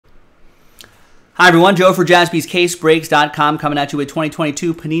Hi everyone, Joe for JaspysCaseBreaks.com coming at you with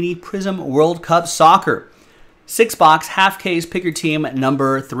 2022 Panini Prizm World Cup Soccer. 6-box, half case, pick your team,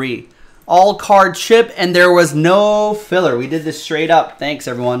 number 3. All card chip, and there was no filler. We did this straight up. Thanks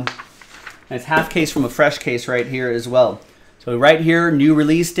everyone. And it's half case from a fresh case right here as well. So right here, new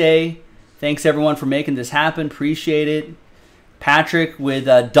release day. Thanks everyone for making this happen. Appreciate it. Patrick with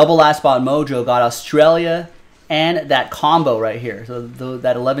double last spot mojo got Australia and that combo right here. So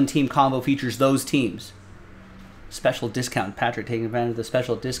that 11-team combo features those teams. Special discount. Patrick taking advantage of the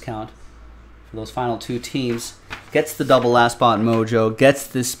special discount for those final 2 teams. Gets the double last spot mojo. Gets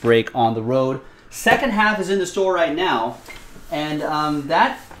this break on the road. Second half is in the store right now. And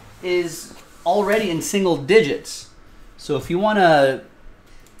that is already in single digits. So if you want to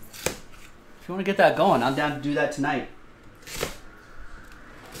get that going, I'm down to do that tonight.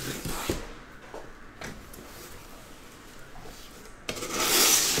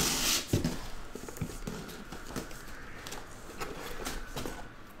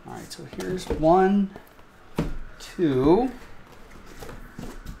 All right, so here's 1, 2,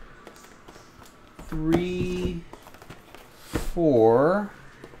 3, 4.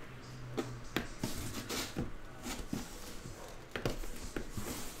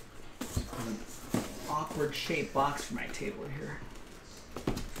 Awkward shaped box for my table here.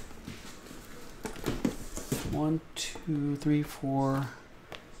 1, 2, 3, 4,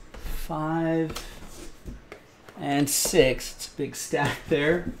 5, and 6. It's a big stack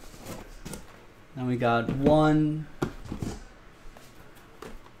there. Then we got 1,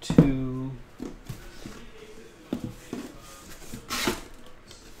 2,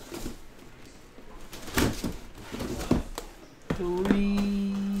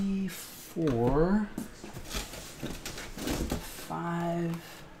 3, 4, 5,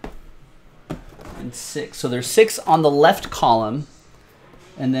 and 6. So there's 6 on the left column,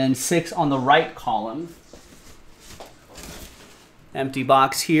 and then 6 on the right column. Empty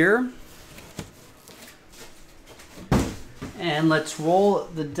box here. And let's roll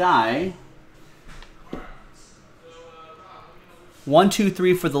the die. 1, 2,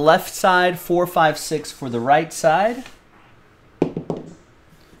 3 for the left side, 4, 5, 6 for the right side.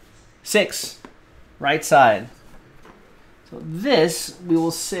 6, right side. So this we will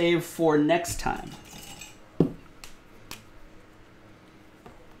save for next time.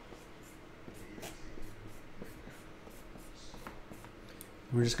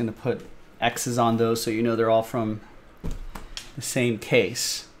 We're just going to put X's on those so you know they're all from the same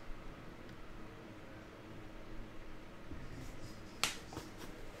case.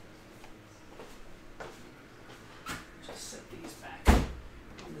 Just set these back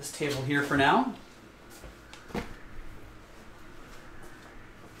on this table here for now.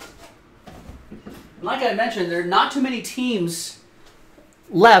 Like I mentioned, there are not too many teams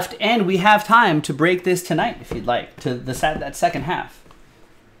left, and we have time to break this tonight if you'd like, to that second half.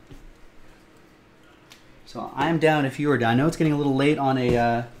 So I'm down if you are down. I know it's getting a little late on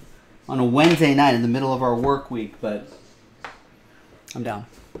a Wednesday night in the middle of our work week, but I'm down.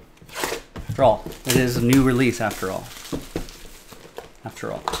 After all, it is a new release after all.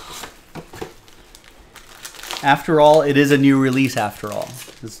 After all. After all, it is a new release after all.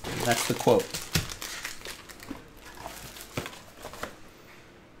 That's the quote.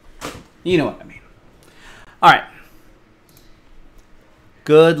 You know what I mean. All right.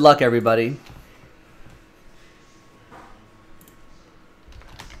 Good luck, everybody.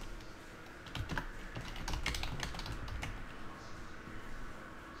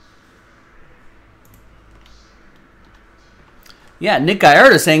 Yeah, Nick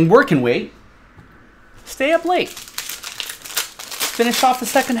Gallardo saying, work can wait. Stay up late. Finish off the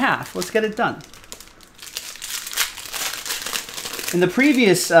second half. Let's get it done. In the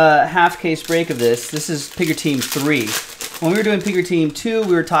previous half case break of this is Pick Your Team 3. When we were doing Pick Your Team 2,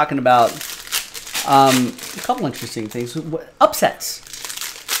 we were talking about a couple interesting things. Upsets.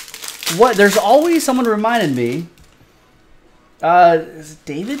 There's always, someone reminded me, is it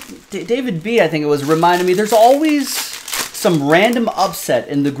David? David B, I think it was, reminded me, there's always some random upset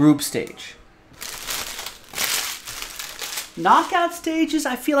in the group stage. Knockout stages,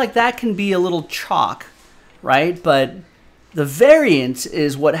 I feel like that can be a little chalk, right? But the variance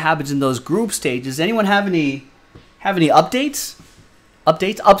is what happens in those group stages. Anyone have any updates?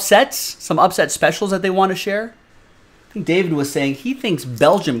 Upsets? Some upset specials that they want to share? I think David was saying he thinks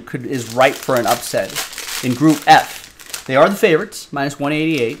Belgium is ripe for an upset in Group F. They are the favorites,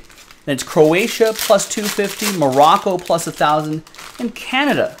 -188. Then it's Croatia plus 250, Morocco plus 1,000, and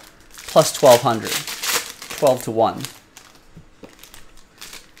Canada plus 1,200. 12-1.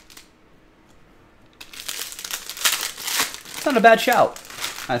 It's not a bad shout,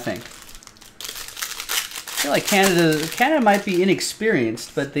 I think. feel like Canada might be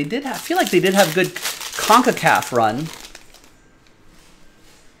inexperienced, but they did have, I feel like they did have good CONCACAF run.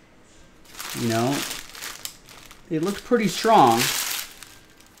 You know, they looked pretty strong.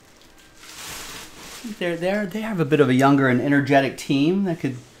 They have a bit of a younger and energetic team that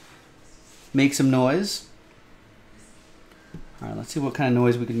could make some noise. All right, let's see what kind of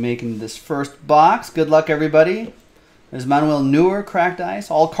noise we can make in this first box. Good luck, everybody. There's Manuel Neuer, cracked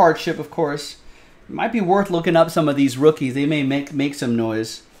ice, all card ship, of course. It might be worth looking up some of these rookies. They may make some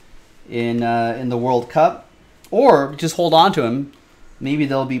noise in the World Cup, or just hold on to them. Maybe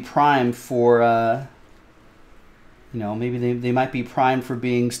they'll be primed for, you know, maybe they might be primed for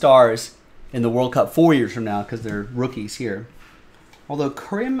being stars in the World Cup 4 years from now because they're rookies here. Although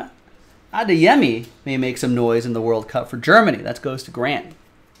Karim Adeyemi may make some noise in the World Cup for Germany. That goes to Grant.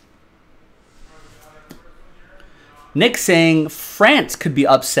 Nick saying France could be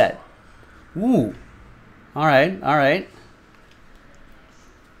upset. Ooh. All right, all right.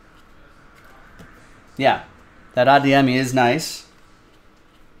 Yeah, that Adeyemi is nice.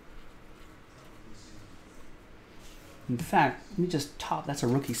 In fact, let me just top. That's a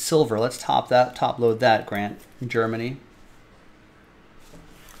rookie silver. Let's top load that, Grant, in Germany.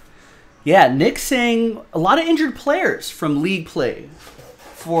 Yeah, Nick saying a lot of injured players from league play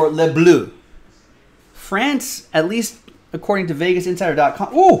for Les Bleus. France, at least according to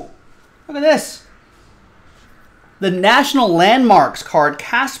VegasInsider.com. Ooh, look at this. The National Landmarks card,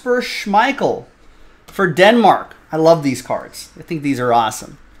 Kasper Schmeichel for Denmark. I love these cards. I think these are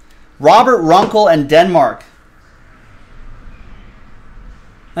awesome. Robert Runkel and Denmark.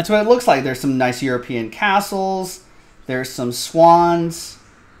 That's what it looks like. There's some nice European castles. There's some swans.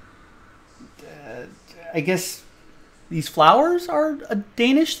 I guess these flowers are a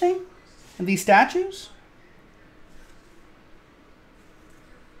Danish thing? And these statues?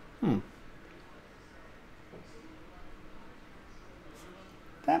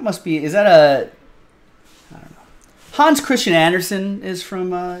 That must be, is that a, I don't know. Hans Christian Andersen is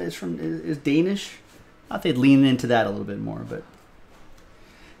is Danish. I thought they'd lean into that a little bit more, but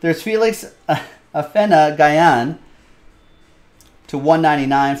there's Felix Afena Guyane to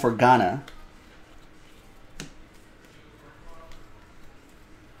 199 for Ghana.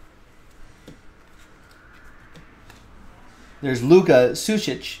 There's Luka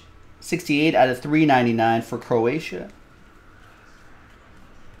Sucic, 68 out of 399 for Croatia.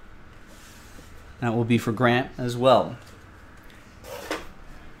 That will be for Grant as well.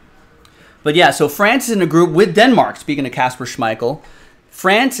 But yeah, so France is in a group with Denmark, speaking of Kasper Schmeichel.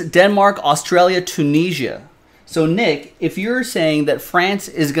 France, Denmark, Australia, Tunisia. So Nick, if you're saying that France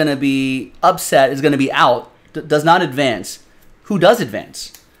is going to be upset, is going to be out, does not advance, who does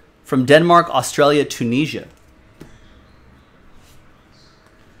advance? From Denmark, Australia, Tunisia.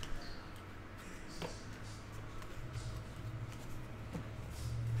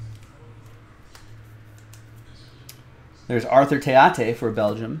 There's Arthur Theate for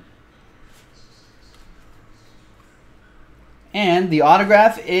Belgium. And the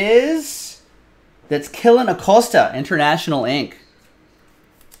autograph is, that's Kylian Acosta, International Ink.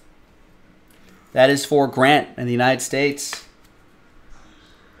 That is for Grant in the United States.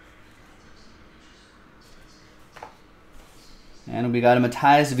 And we got a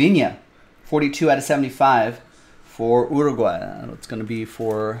Matthias Vigna, 42 out of 75 for Uruguay. It's going to be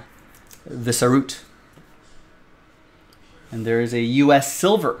for Visarut. And there is a U.S.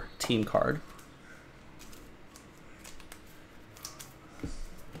 Silver team card.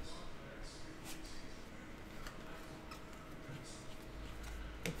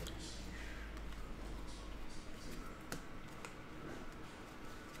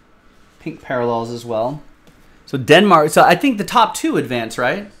 Pink parallels as well. So Denmark, so I think the top two advance,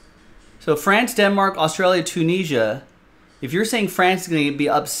 right? So France, Denmark, Australia, Tunisia. If you're saying France is going to be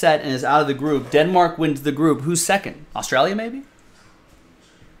upset and is out of the group, Denmark wins the group. Who's second? Australia, maybe?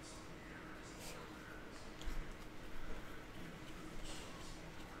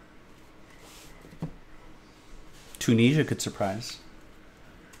 Tunisia could surprise.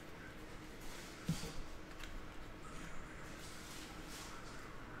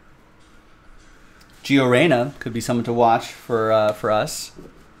 Gio Reyna could be someone to watch for us.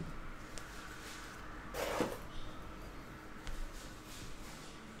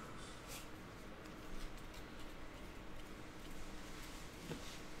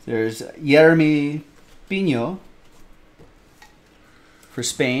 There's Yeremy Pino for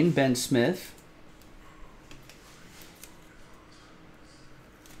Spain, Ben Smith.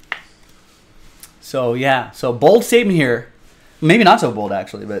 So yeah, so bold statement here. Maybe not so bold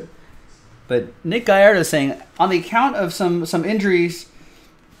actually, but Nick Gallardo is saying on the account of some injuries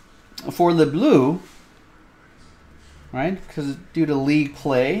for Le Bleu, right? Because due to league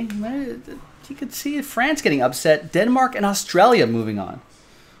play, you could see France getting upset. Denmark and Australia moving on.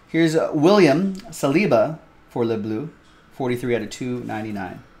 Here's William Saliba for Le Bleu, 43 out of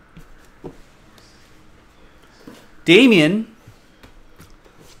 299. Damien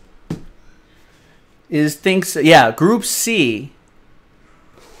thinks Group C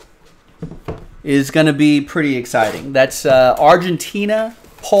is going to be pretty exciting. That's Argentina,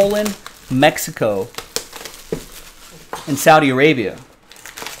 Poland, Mexico, and Saudi Arabia.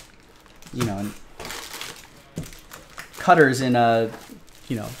 You know, and Qatar's in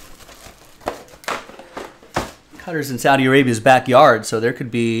Qatar's in Saudi Arabia's backyard, so there could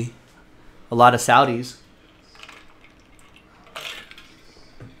be a lot of Saudis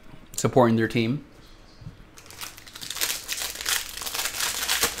supporting their team.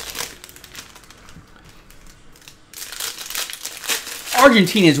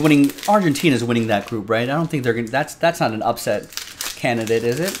 Argentina's winning that group, right? I don't think they're gonna. That's not an upset candidate,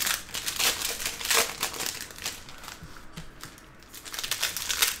 is it?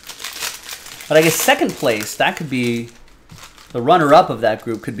 But I guess second place, that could be the runner-up of that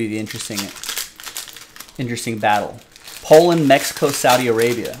group. Could be the interesting battle. Poland, Mexico, Saudi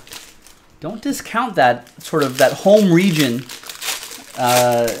Arabia. Don't discount that sort of that home region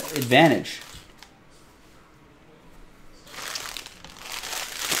advantage.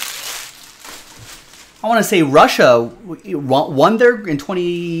 I want to say Russia won their in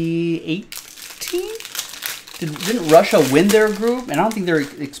 2018. Didn't Russia win their group? And I don't think they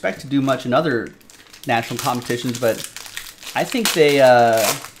expect to do much in other national competitions, but I think they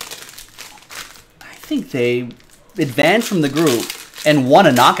advanced from the group and won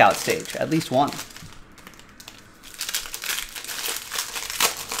a knockout stage, at least one.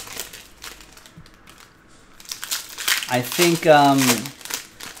 I think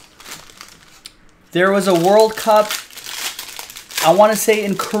there was a World Cup, I want to say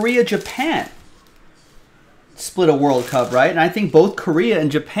in Korea, Japan. Split a World Cup, right? And I think both Korea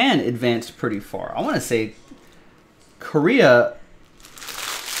and Japan advanced pretty far. I want to say Korea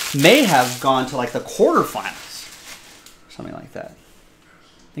may have gone to like the quarterfinals, something like that.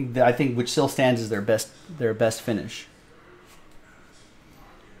 I think which still stands as their best finish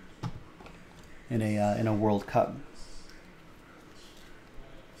in a World Cup.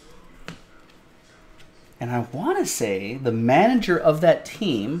 And I want to say the manager of that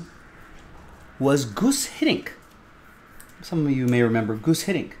team was Gus Hiddink. Some of you may remember Gus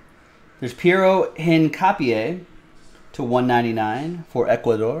Hiddink. There's Piero Hincapié to 199 for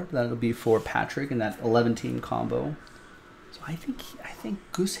Ecuador. That'll be for Patrick in that 11-team combo. So I think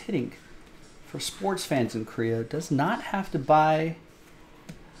Gus Hiddink, for sports fans in Korea, does not have to buy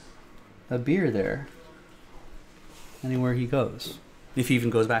a beer there anywhere he goes. If he even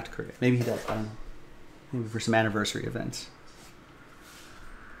goes back to Korea. Maybe he does, I don't know. Maybe for some anniversary events.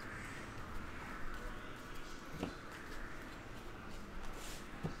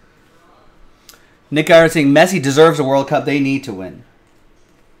 Nick Iyer saying Messi deserves a World Cup. They need to win.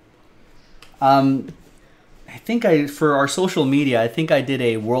 I think for our social media, I think I did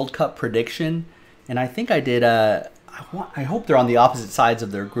a World Cup prediction, and I think I did. I hope they're on the opposite sides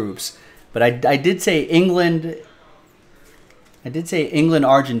of their groups, but I did say England. I did say England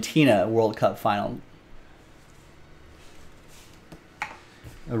Argentina World Cup final.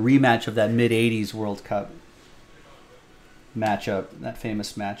 A rematch of that mid-'80s World Cup matchup, that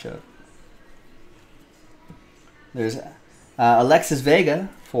famous matchup. There's Alexis Vega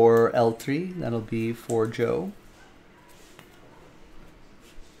for L3. That'll be for Joe.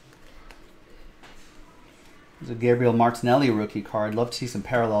 There's a Gabriel Martinelli rookie card. Love to see some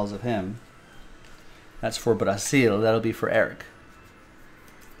parallels of him. That's for Brazil. That'll be for Eric.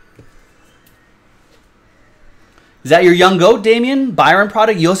 Is that your young goat, Damien? Byron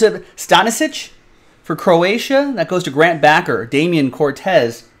product, Josip Stanisic for Croatia. That goes to Grant Backer. Damien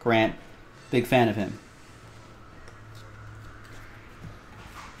Cortez, Grant. Big fan of him.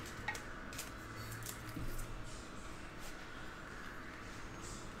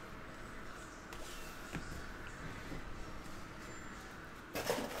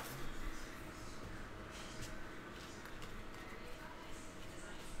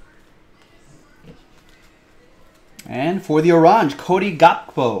 And for the Orange, Cody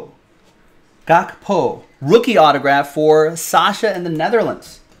Gakpo. Rookie autograph for Sasha in the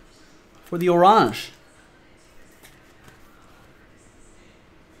Netherlands. For the Orange.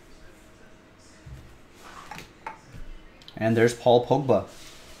 And there's Paul Pogba.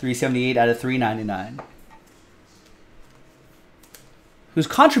 378 out of 399. Whose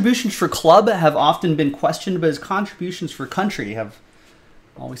contributions for club have often been questioned, but his contributions for country have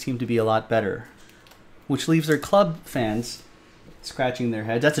always seemed to be a lot better. which leaves their club fans scratching their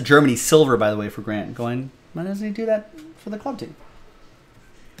heads. That's a Germany silver, by the way, for Grant. Going, why doesn't he do that for the club team?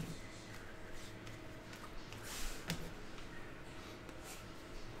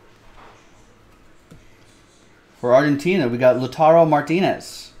 For Argentina, we got Lautaro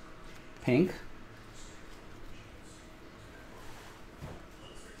Martinez, pink.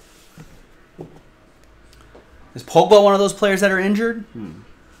 Is Pogba one of those players that are injured?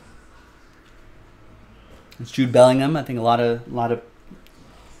 It's Jude Bellingham. I think a lot of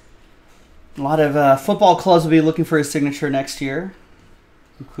football clubs will be looking for his signature next year,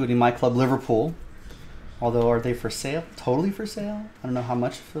 including my club, Liverpool. Although, are they for sale? Totally for sale? I don't know how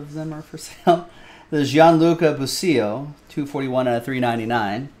much of them are for sale. There's Gianluca Busio, 241 out of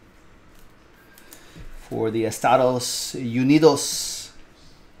 399 for the Estados Unidos.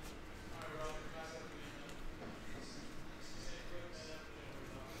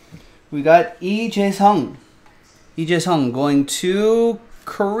 We got Lee Jae-sung. Lee Jae-sung going to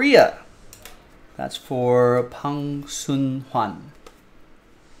Korea. That's for Pang Sun-hwan.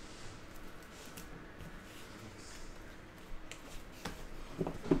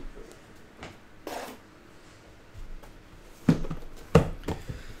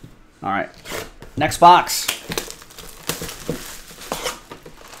 All right, next box.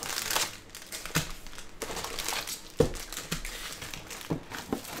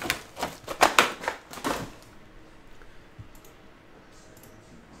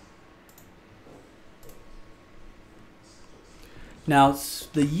 Now,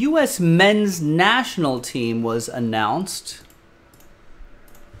 the U.S. men's national team was announced.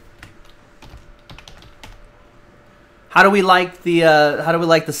 How do we like the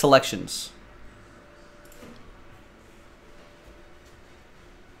selections?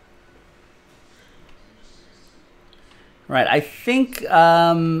 Right, I think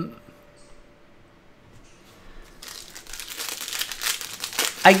I'm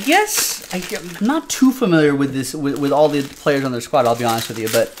not too familiar with this with all the players on their squad, I'll be honest with you,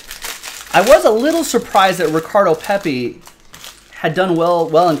 but I was a little surprised that Ricardo Pepi had done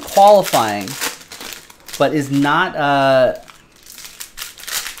well in qualifying, but is not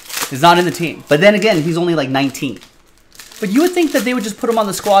in the team. But then again, he's only like 19. But you would think that they would just put him on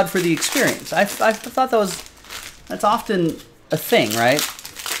the squad for the experience. I thought that's often a thing, right?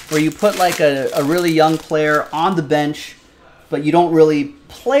 Where you put like a really young player on the bench, but you don't really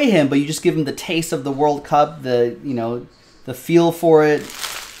play him, but you just give him the taste of the World Cup, the feel for it,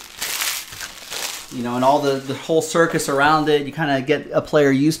 and all the whole circus around it. You kind of get a player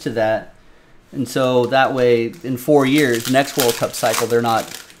used to that. And so that way, in 4 years, the next World Cup cycle, they're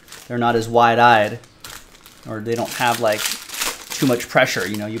not as wide-eyed, or they don't have like too much pressure.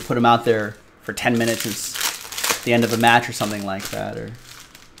 You put them out there for 10 minutes at the end of a match or something like that. Or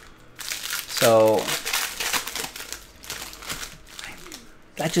so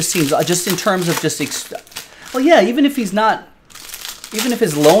that just seems, just in terms of well, yeah. Even if his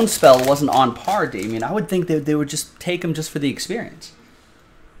loan spell wasn't on par, Damien, I would think they would just take him just for the experience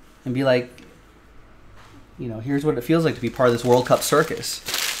and be like, here's what it feels like to be part of this World Cup circus.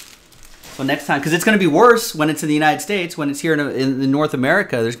 So next time, because it's going to be worse when it's in the United States. When it's here in North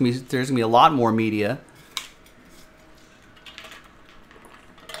America, there's going to be a lot more media.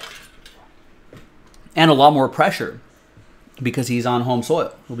 And a lot more pressure because he's on home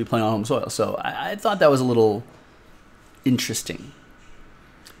soil. He'll be playing on home soil. So I thought that was a little interesting.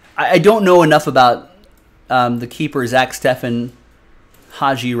 I don't know enough about the keeper, Zach Steffen.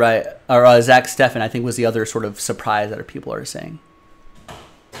 Haji Wright, or Zach Steffen, I think, was the other sort of surprise that people are saying.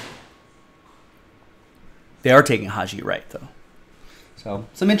 They are taking Haji Wright, though. So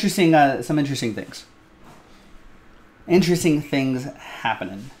some interesting things. Interesting things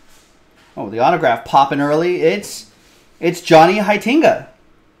happening. Oh, the autograph popping early. It's Johnny Heitinga.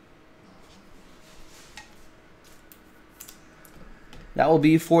 That will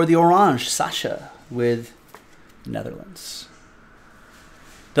be for the Orange Sasha with Netherlands.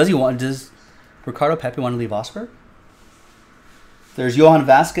 Does Ricardo Pepi want to leave Osberg? There's Johan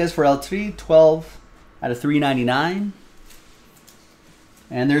Vasquez for L3, 12 out of 399.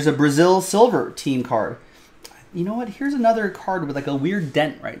 And there's a Brazil silver team card. You know what? Here's another card with like a weird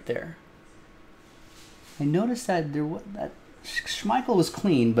dent right there. I noticed that that Schmeichel was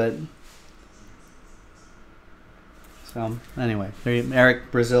clean, but so anyway, there you,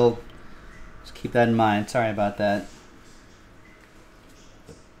 Eric, Brazil. Just keep that in mind. Sorry about that.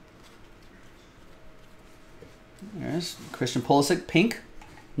 There's Christian Pulisic, pink,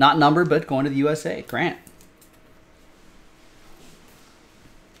 not numbered, but going to the USA. Grant.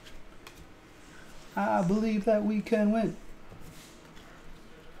 I believe that we can win.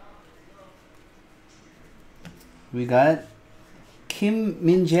 We got Kim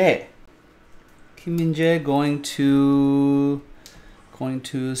Min-jae. Kim Min-jae going to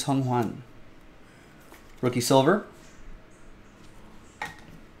Seonghwan. Rookie silver.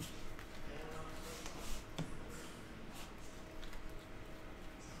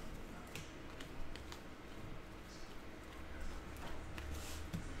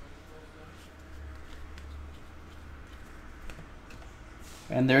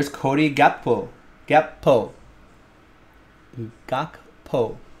 And there's Cody Gakpo.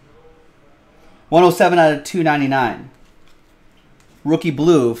 107 out of 299. Rookie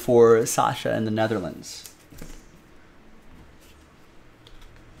blue for Sasha in the Netherlands.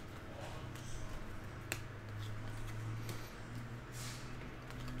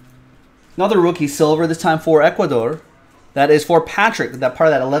 Another rookie silver, this time for Ecuador. That is for Patrick, that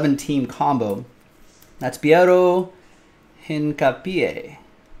part of that 11-team combo. That's Piero Hincapié.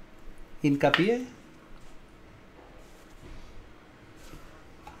 Hincapié?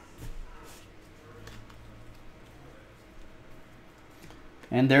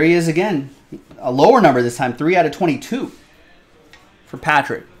 And there he is again. A lower number this time, 3 out of 22 for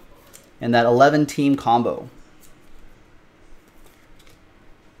Patrick. And that 11-team combo.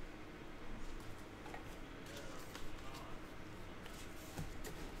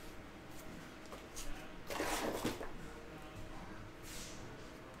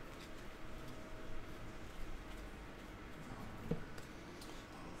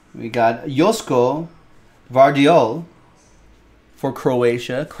 We got Josko Vardiol for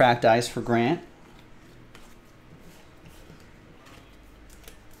Croatia. Cracked ice for Grant.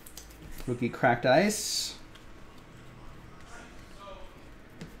 Rookie cracked ice.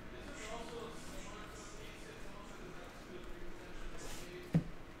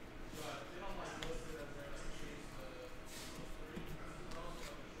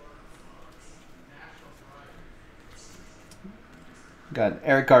 Got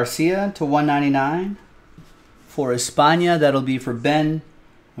Eric Garcia to 199 for España. That'll be for Ben. And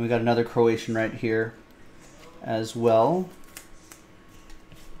we got another Croatian right here as well.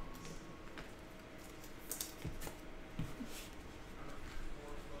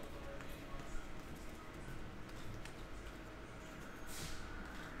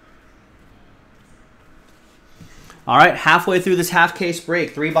 All right, halfway through this half case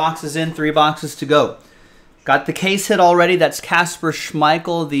break. 3 boxes in, 3 boxes to go. Got the case hit already. That's Kasper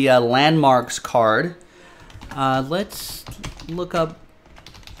Schmeichel, the Landmarks card. Let's look up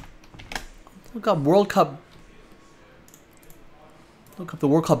World Cup. Look up the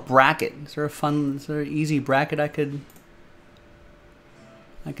World Cup bracket. Is there an easy bracket I can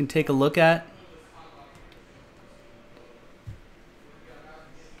take a look at?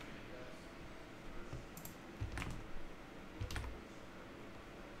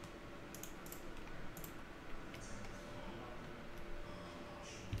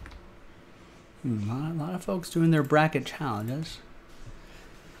 A lot of folks doing their bracket challenges.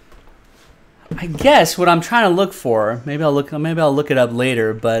 I guess what I'm trying to look for, maybe I'll look it up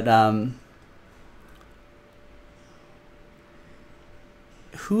later, but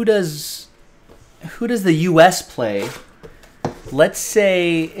who does the US play? Let's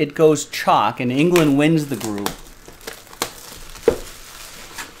say it goes chalk and England wins the group.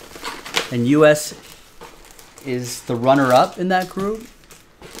 And US is the runner-up in that group.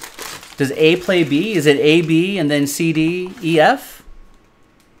 Does A play B? Is it A, B, and then C, D, E, F?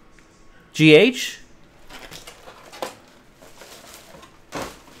 G, H?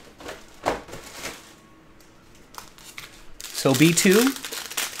 So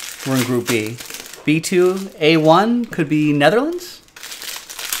B2, we're in Group B. B2, A1 could be Netherlands?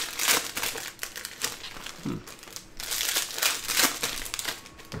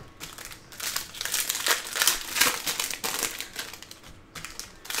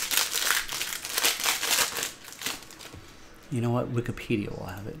 You know what? Wikipedia will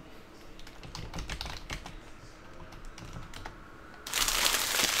have it.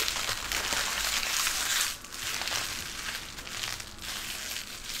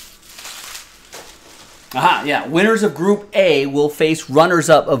 Aha, yeah. Winners of Group A will face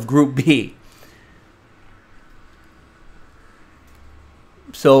runners-up of Group B.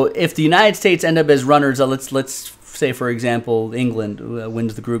 So if the United States end up as runners-up, let's say, for example, England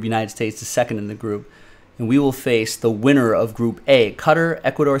wins the group, United States is second in the group. And we will face the winner of Group A, Qatar,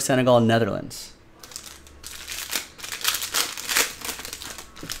 Ecuador, Senegal, and Netherlands.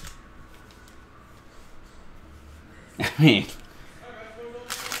 I mean,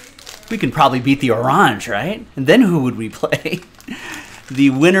 we can probably beat the Orange, right? And then who would we play? The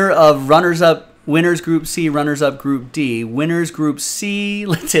winner of runners-up, winners Group C, runners-up Group D. Winners Group C,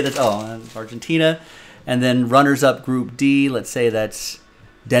 let's say that's, Argentina. And then runners-up Group D, let's say that's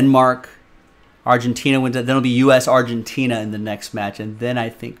Denmark, Argentina wins it. Then it'll be U.S. Argentina in the next match, and then I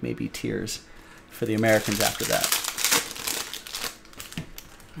think maybe tears for the Americans after that.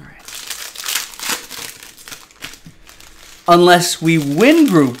 All right. Unless we win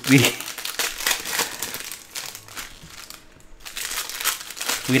Group B,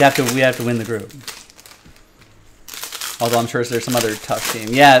 we'd have to win the group. Although I'm sure there's some other tough team.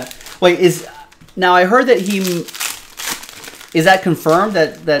 Yeah. Wait, now I heard that is that confirmed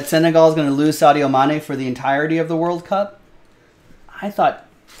that Senegal is going to lose Sadio Mane for the entirety of the World Cup? I thought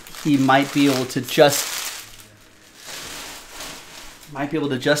he might be able to just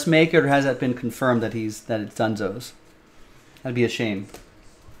make it, or has that been confirmed that it's Dunzo's? That'd be a shame.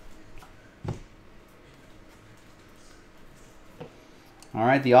 All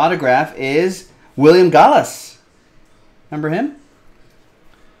right, the autograph is William Gallas. Remember him?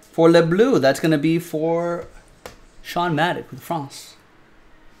 For Le Bleu, that's going to be for Sean Maddock with France.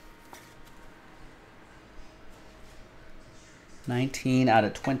 19 out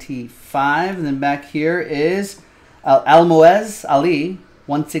of 25. And then back here is Almoez Ali,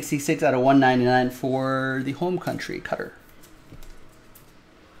 166 out of 199 for the home country, Qatar.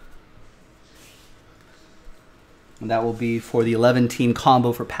 And that will be for the 11-team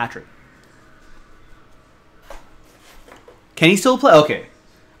combo for Patrick. Can he still play? Okay.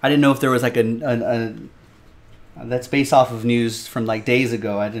 I didn't know if there was like that's based off of news from like days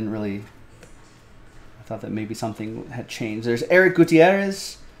ago. I thought that maybe something had changed. There's Eric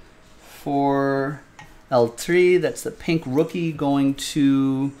Gutierrez for L3. That's the pink rookie going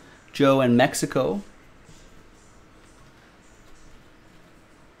to Joe in Mexico.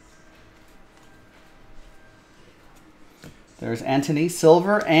 There's Anthony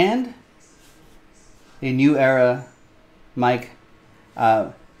Silver and a new era Mike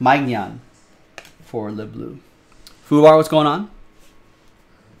Magnan for Le Bleu. Fubar, what's going on?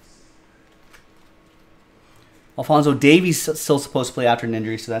 Alphonso Davies still supposed to play after an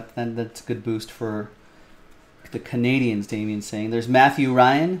injury, so that's a good boost for the Canadians, Damien's saying. There's Matthew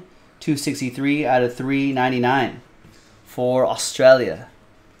Ryan, 263 out of 399 for Australia.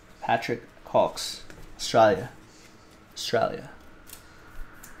 Patrick Cox, Australia.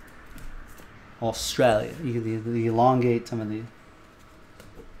 You elongate some of the...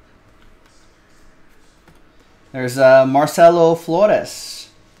 There's Marcelo Flores.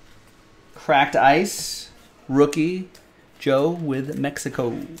 Cracked ice. Rookie. Joe with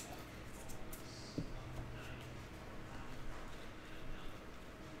Mexico.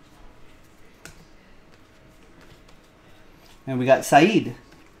 And we got Saeed.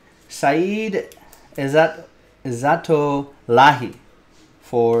 Saeed Izzatolahi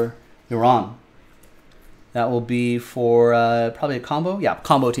for Iran. That will be for probably a combo. Yeah,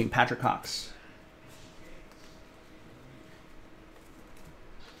 combo team, Patrick Cox.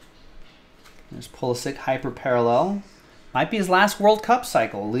 There's Pulisic, hyper parallel. Might be his last World Cup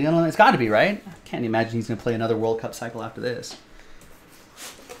cycle. Lionel, it's got to be, right? I can't imagine he's going to play another World Cup cycle after this.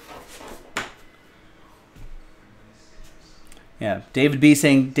 Yeah, David B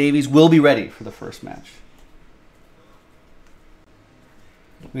saying Davies will be ready for the first match.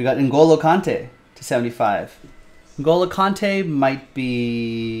 We got N'Golo Kante to 75. N'Golo Kante might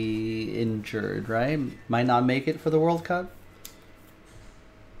be injured, right? Might not make it for the World Cup.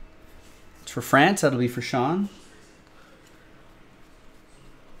 It's for France. That'll be for Sean.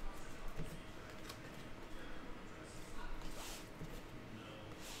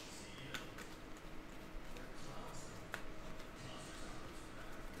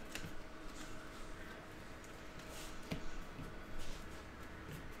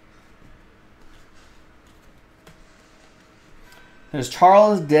 There's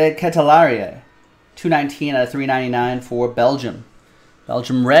Charles de Ketelaere, 219 out of 399 for Belgium.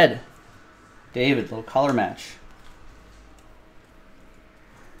 Belgium red. David, little color match.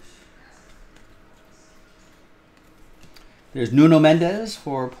 There's Nuno Mendes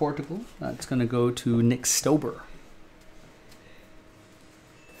for Portugal. That's going to go to Nick Stober.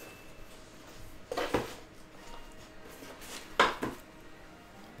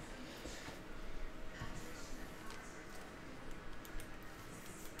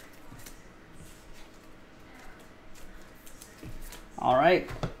 All right.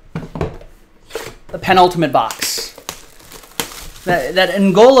 The penultimate box. That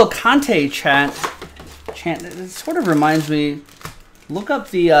N'Golo Kante chant, it sort of reminds me. Look up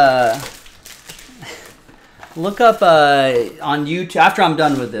the on YouTube after I'm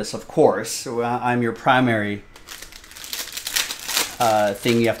done with this. Of course, so I'm your primary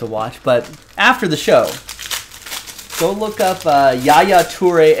thing you have to watch. But after the show, go look up Yaya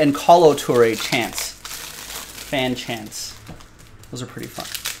Toure and Kolo Toure chants fan chants. Those are pretty fun.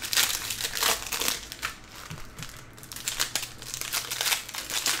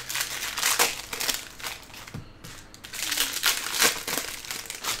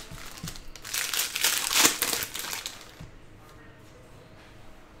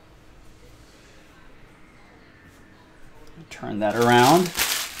 Turn that around.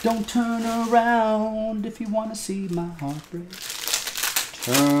 Don't turn around if you want to see my heart break.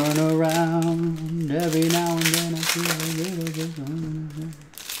 Turn around every now and then. I feel a little bit.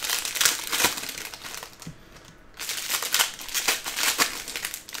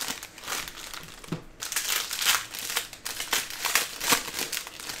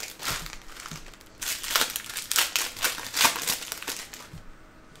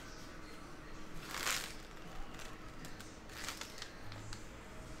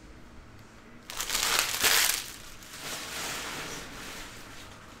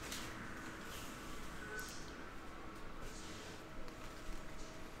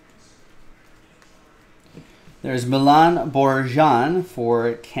 There's Milan Borjan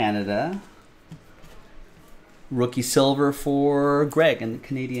for Canada. Rookie silver for Greg and the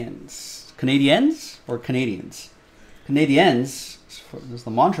Canadiens. Canadiens or Canadians? Canadiens. There's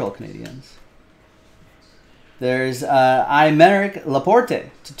the Montreal Canadiens. There's Aymeric Laporte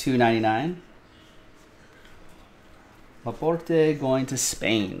to 299. Laporte going to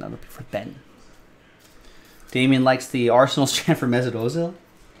Spain. That'll be for Ben. Damien likes the Arsenal's chant for Mesut Ozil.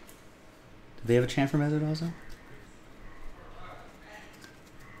 Do they have a chant for Mesut Ozil?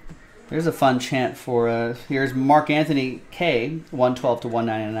 There's a fun chant for, here's Mark Anthony K, 112 to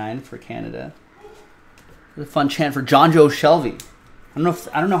 199 for Canada. There's a fun chant for John Joe Shelby. I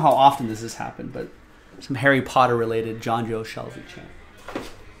don't know how often this has happened, but some Harry Potter related John Joe Shelby chant.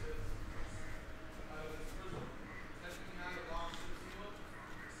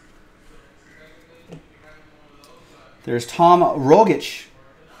 There's Tom Rogic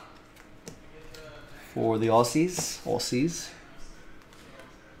for the Aussies.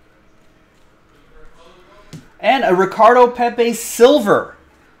 And a Ricardo Pepe silver.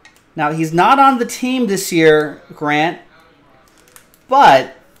 Now, he's not on the team this year, Grant,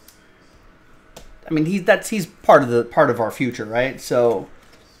 but I mean, he's part of our future, right? So,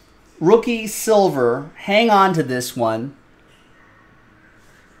 rookie silver. Hang on to this one.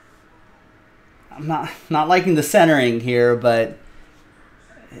 I'm not liking the centering here, but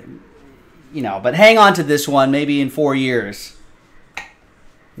but hang on to this one. Maybe in 4 years,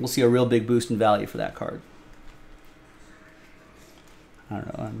 we'll see a real big boost in value for that card. I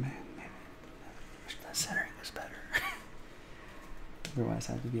don't know. Maybe that centering was better. Otherwise,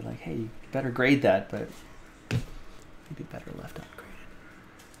 I have to be like, hey, you better grade that, but maybe better left ungraded.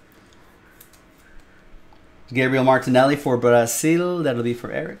 Gabriel Martinelli for Brazil. That'll be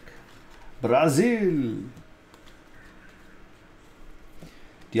for Eric. Brazil.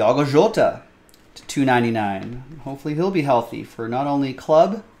 Diogo Jota to 299. Hopefully he'll be healthy for not only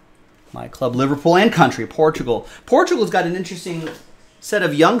my club Liverpool and country, Portugal. Portugal's got an interesting set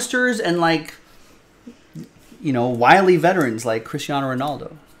of youngsters and wily veterans like Cristiano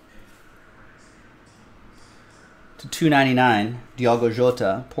Ronaldo. To 299, Diogo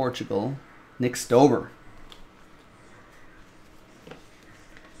Jota, Portugal, Nick Stober.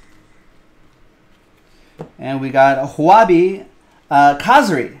 And we got Huabi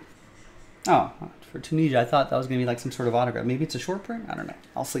Khazri. Oh, for Tunisia, I thought that was going to be like some sort of autograph. Maybe it's a short print? I don't know.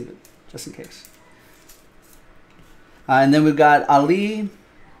 I'll sleeve it, just in case. And then we've got Ali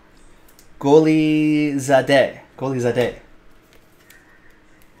Golizadeh.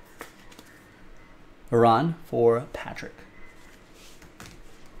 Iran for Patrick.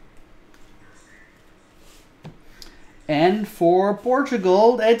 And for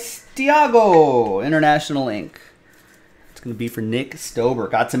Portugal, it's Thiago, International Ink. It's going to be for Nick Stober.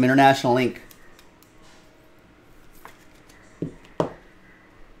 Got some International Ink.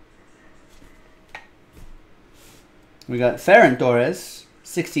 We got Ferran Torres,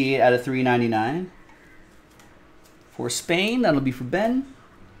 68 out of 399. For Spain, that'll be for Ben.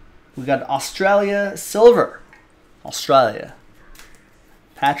 We got Australia Silver. Australia.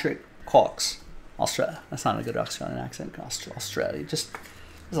 Patrick Cox. Australia. That's not a good Australian accent. Australia. Just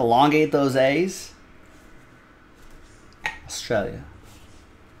elongate those A's. Australia.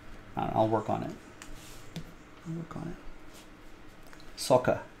 I'll work on it.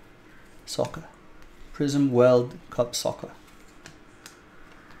 Soccer. Prizm World Cup Soccer.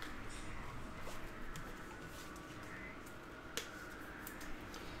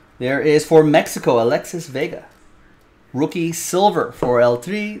 There is for Mexico, Alexis Vega. Rookie silver for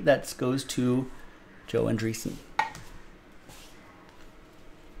L3. That goes to Joe Andreessen.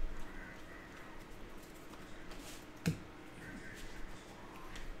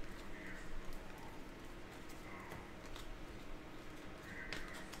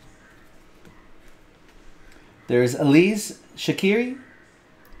 There's Elise Shaqiri,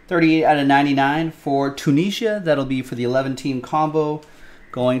 38 out of 99 for Tunisia. That'll be for the 11-team combo.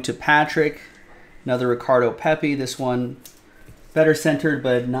 Going to Patrick. Another Ricardo Pepi. This one better centered,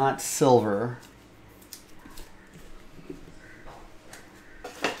 but not silver.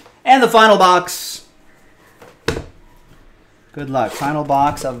 And the final box. Good luck. Final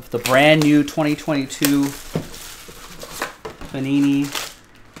box of the brand new 2022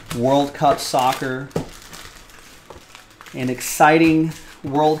 Panini World Cup Soccer. An exciting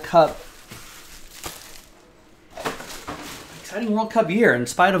World Cup. Exciting World Cup year in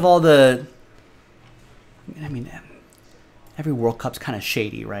spite of all the... I mean, every World Cup's kind of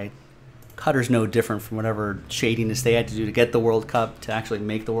shady, right? Qatar's no different from whatever shadiness they had to do to get the World Cup, to actually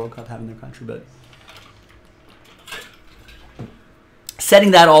make the World Cup happen in their country. But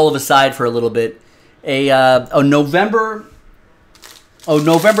setting that all aside for a little bit, November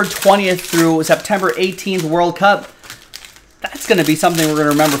 20th through September 18th World Cup, that's going to be something we're going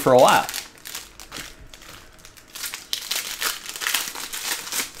to remember for a while.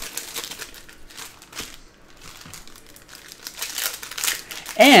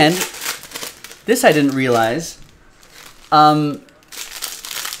 And this I didn't realize. I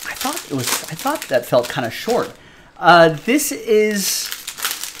thought that felt kind of short. This is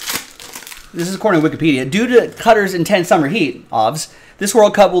according to Wikipedia. Due to Qatar's intense summer heat, OBS, this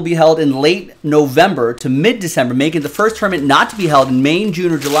World Cup will be held in late November to mid-December, making it the first tournament not to be held in May,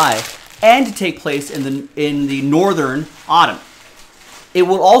 June, or July, and to take place in the northern autumn. It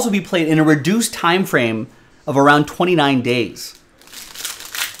will also be played in a reduced time frame of around 29 days.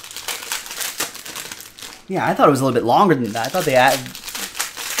 Yeah, I thought it was a little bit longer than that. I thought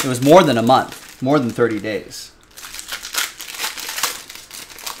it was more than a month, more than 30 days.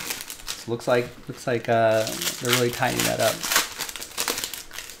 So looks like they're really tightening that up.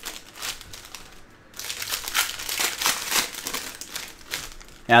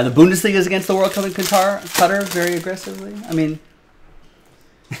 Yeah, the Bundesliga is against the World Cup in Qatar very aggressively. I mean,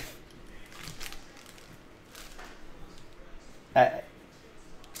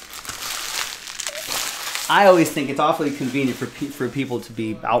 I always think it's awfully convenient for people to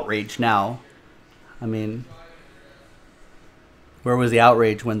be outraged now. I mean, where was the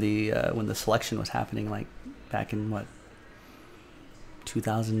outrage when the selection was happening, like back in what,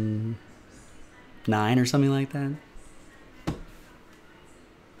 2009 or something like that?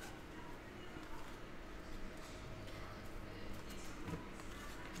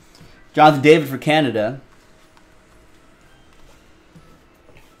 Jonathan David for Canada.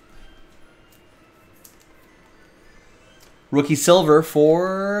 Rookie silver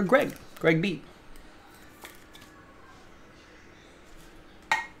for Greg B.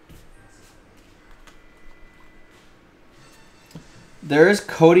 There's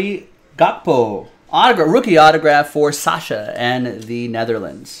Cody Gakpo. Rookie autograph for Sasha and the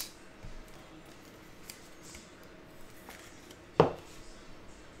Netherlands.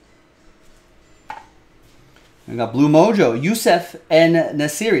 We got Blue Mojo. Youssef En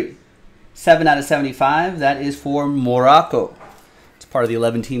Nasiri. 7 out of 75. That is for Morocco. It's part of the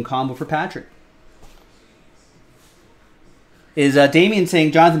 11-team combo for Patrick. Is Damien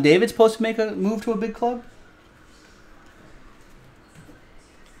saying Jonathan David's supposed to make a move to a big club?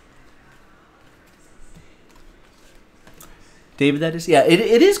 David, that is? Yeah, it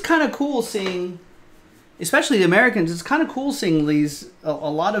is kind of cool seeing, especially the Americans, it's kind of cool seeing a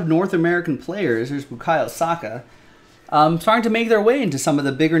lot of North American players. There's Bukayo Saka. Starting to make their way into some of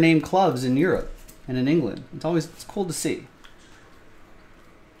the bigger name clubs in Europe and in England. It's cool to see.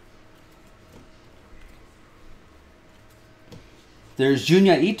 There's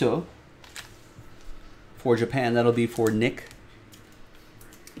Junya Ito for Japan. That'll be for Nick.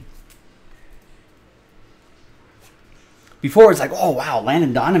 Before it's like, oh wow,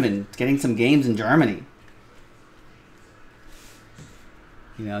 Landon Donovan getting some games in Germany.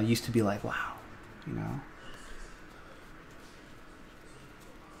 You know, it used to be like, wow, you know.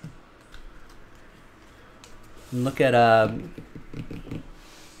 And look at,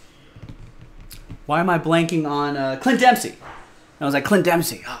 why am I blanking on Clint Dempsey? And I was like, Clint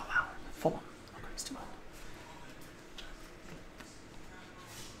Dempsey. Oh, wow. Full on. Okay, it's too much.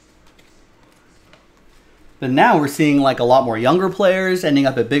 But now we're seeing like a lot more younger players ending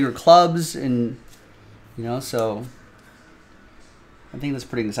up at bigger clubs. And, you know, so I think that's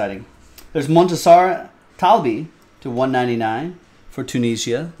pretty exciting. There's Montassar Talbi to 199 for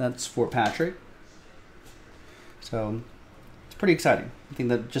Tunisia. That's for Patrick. So it's pretty exciting. I think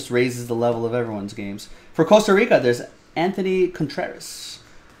that just raises the level of everyone's games. For Costa Rica, there's Anthony Contreras.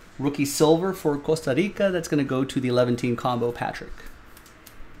 Rookie silver for Costa Rica. That's going to go to the 11-team combo Patrick.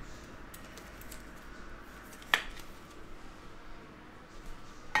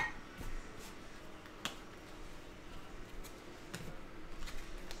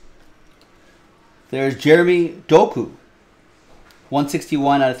 There's Jeremy Doku.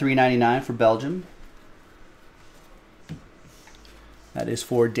 161 out of 399 for Belgium. That is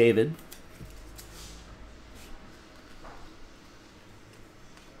for David.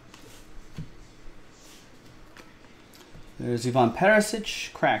 There's Ivan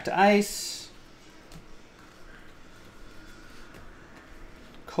Perisic, cracked ice.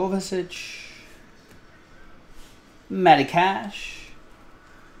 Kovacic. Matty Cash.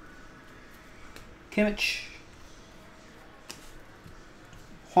 Kimmich.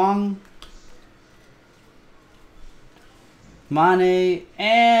 Huang. Mane.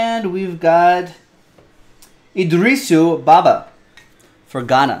 And we've got Idrisu Baba for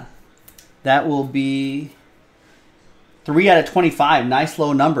Ghana. That will be 3 out of 25. Nice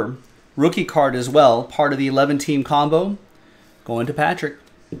low number. Rookie card as well. Part of the 11-team combo. Going to Patrick.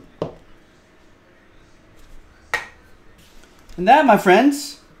 And that, my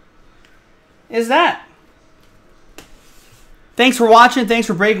friends, is that. Thanks for watching. Thanks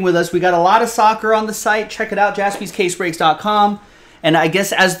for breaking with us. We got a lot of soccer on the site. Check it out, jaspyscasebreaks.com. And I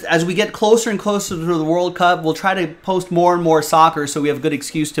guess as we get closer and closer to the World Cup, we'll try to post more and more soccer so we have a good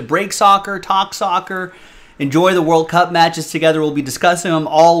excuse to break soccer, talk soccer, enjoy the World Cup matches together. We'll be discussing them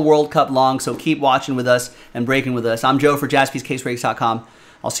all World Cup long, so keep watching with us and breaking with us. I'm Joe for jaspyscasebreaks.com.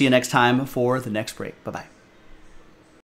 I'll see you next time for the next break. Bye-bye.